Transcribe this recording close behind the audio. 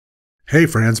Hey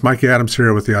friends, Mike Adams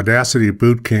here with the Audacity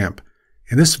Bootcamp.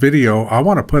 In this video, I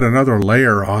want to put another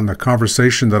layer on the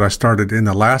conversation that I started in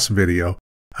the last video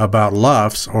about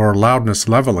LUFS or loudness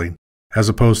leveling, as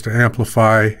opposed to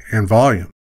amplify and volume.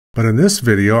 But in this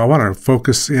video, I want to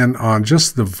focus in on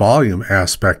just the volume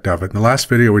aspect of it. In the last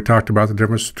video, we talked about the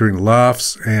difference between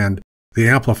LUFS and the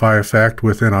amplify effect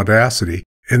within Audacity.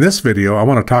 In this video, I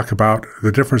want to talk about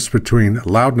the difference between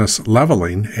loudness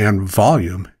leveling and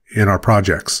volume in our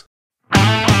projects.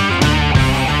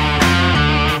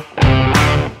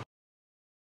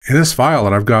 In this file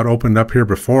that I've got opened up here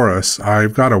before us,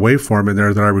 I've got a waveform in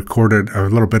there that I recorded a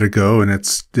little bit ago, and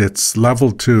it's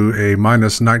leveled to a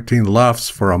 -19 LUFS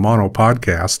for a mono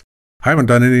podcast. I haven't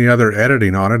done any other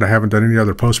editing on it. I haven't done any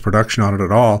other post-production on it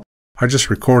at all. I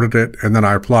just recorded it, and then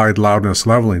I applied loudness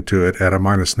leveling to it at a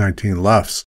 -19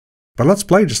 LUFS. But let's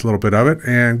play just a little bit of it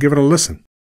and give it a listen.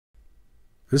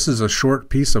 This is a short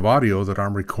piece of audio that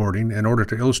I'm recording in order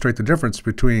to illustrate the difference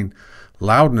between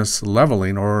loudness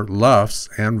leveling, or LUFS,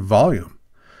 and volume.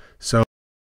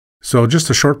 So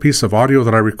just a short piece of audio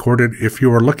that I recorded. If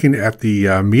you were looking at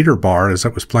the meter bar as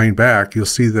it was playing back, you'll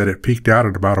see that it peaked out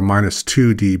at about a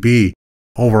 -2 dB.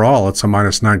 Overall, it's a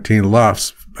 -19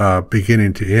 LUFS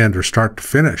beginning to end or start to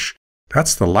finish.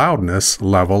 That's the loudness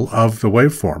level of the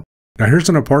waveform. Now here's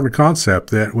an important concept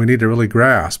that we need to really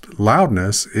grasp.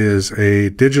 Loudness is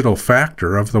a digital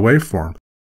factor of the waveform.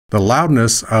 The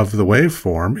loudness of the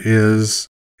waveform is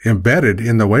embedded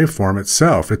in the waveform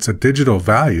itself. It's a digital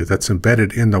value that's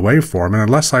embedded in the waveform, and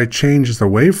unless I change the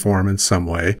waveform in some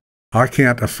way, I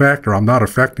can't affect, or I'm not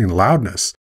affecting,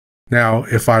 loudness. Now,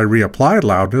 if I reapply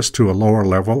loudness to a lower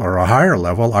level or a higher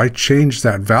level, I change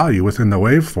that value within the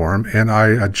waveform and I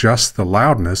adjust the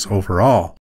loudness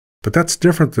overall. But that's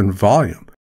different than volume.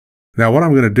 Now what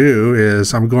I'm going to do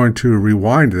is I'm going to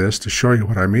rewind this to show you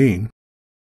what I mean.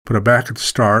 Put it back at the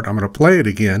start. I'm going to play it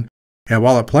again. And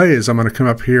while it plays, I'm going to come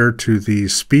up here to the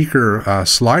speaker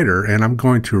slider, and I'm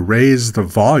going to raise the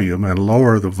volume and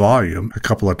lower the volume a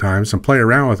couple of times and play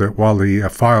around with it while the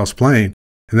file's playing,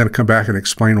 and then come back and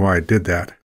explain why I did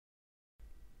that.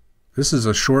 This is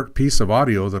a short piece of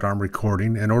audio that I'm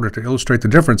recording in order to illustrate the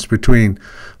difference between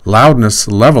loudness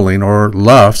leveling, or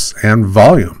LUFS, and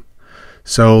volume.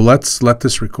 So let's let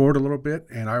this record a little bit,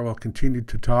 and I will continue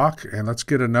to talk, and let's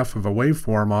get enough of a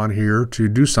waveform on here to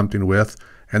do something with,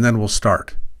 and then we'll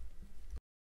start.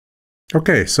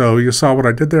 Okay, so you saw what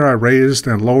I did there. I raised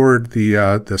and lowered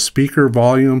the speaker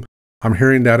volume. I'm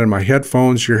hearing that in my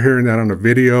headphones. You're hearing that on the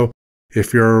video.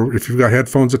 If you've got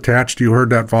headphones attached, you heard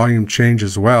that volume change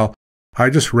as well. I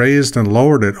just raised and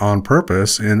lowered it on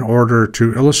purpose in order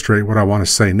to illustrate what I want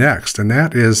to say next, and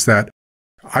that is that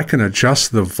I can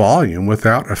adjust the volume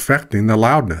without affecting the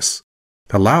loudness.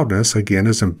 The loudness, again,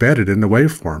 is embedded in the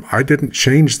waveform. I didn't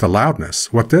change the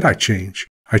loudness. What did I change?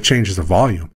 I changed the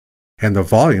volume. And the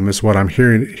volume is what I'm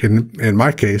hearing, in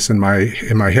my case, in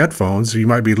my headphones. You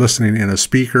might be listening in a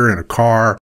speaker, in a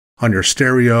car, on your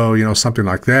stereo, something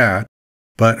like that.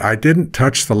 But I didn't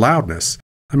touch the loudness.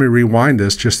 Let me rewind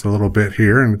this just a little bit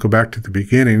here and go back to the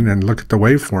beginning and look at the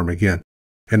waveform again.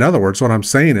 In other words, what I'm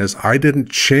saying is I didn't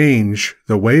change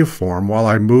the waveform while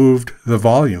I moved the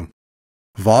volume.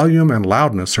 Volume and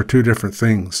loudness are two different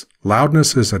things.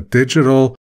 Loudness is a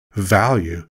digital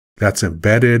value that's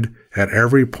embedded at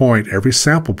every point, every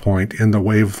sample point in the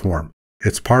waveform.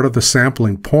 It's part of the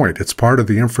sampling point. It's part of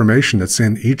the information that's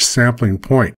in each sampling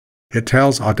point. It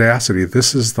tells Audacity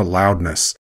this is the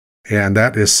loudness, and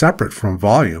that is separate from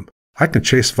volume. I can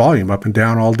chase volume up and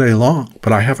down all day long,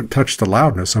 but I haven't touched the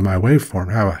loudness of my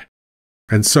waveform, have I?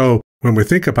 And so when we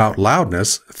think about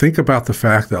loudness, think about the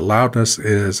fact that loudness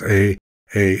is a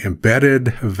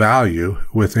embedded value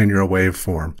within your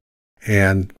waveform.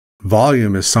 And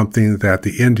volume is something that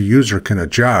the end user can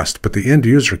adjust, but the end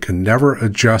user can never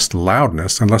adjust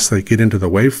loudness unless they get into the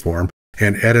waveform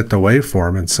and edit the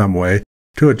waveform in some way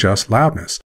to adjust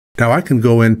loudness. Now I can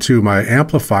go into my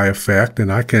amplify effect,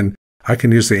 and I can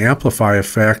use the amplify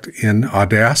effect in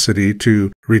Audacity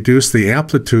to reduce the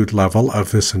amplitude level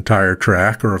of this entire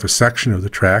track or of a section of the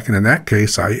track, and in that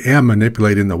case I am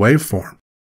manipulating the waveform.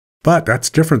 But that's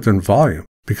different than volume,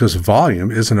 because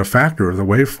volume isn't a factor of the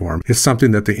waveform. It's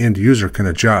something that the end user can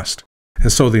adjust.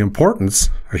 And so the importance,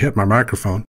 I hit my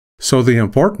microphone, so the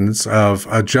importance of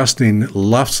adjusting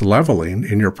LUFS leveling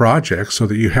in your project so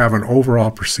that you have an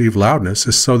overall perceived loudness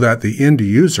is so that the end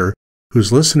user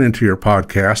who's listening to your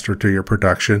podcast or to your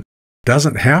production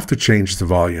doesn't have to change the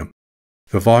volume.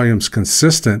 The volume's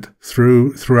consistent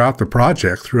throughout the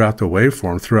project, throughout the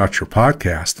waveform, throughout your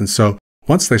podcast. And so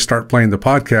once they start playing the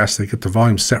podcast, they get the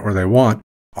volume set where they want.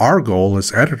 Our goal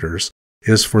as editors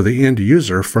is for the end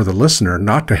user, for the listener,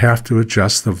 not to have to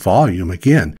adjust the volume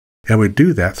again. And we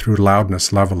do that through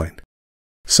loudness leveling.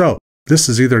 So this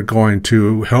is either going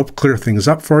to help clear things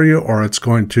up for you or it's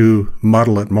going to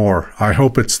muddle it more. I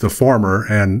hope it's the former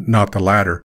and not the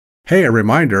latter. Hey, a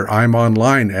reminder, I'm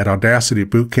online at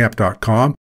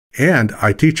audacitybootcamp.com and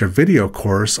I teach a video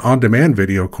course, on-demand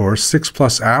video course,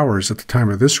 6+ hours at the time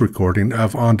of this recording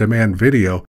of on-demand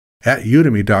video at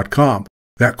udemy.com.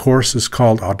 That course is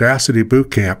called Audacity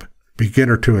Bootcamp,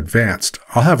 Beginner to Advanced.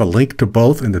 I'll have a link to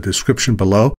both in the description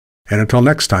below. And until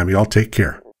next time, y'all take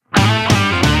care.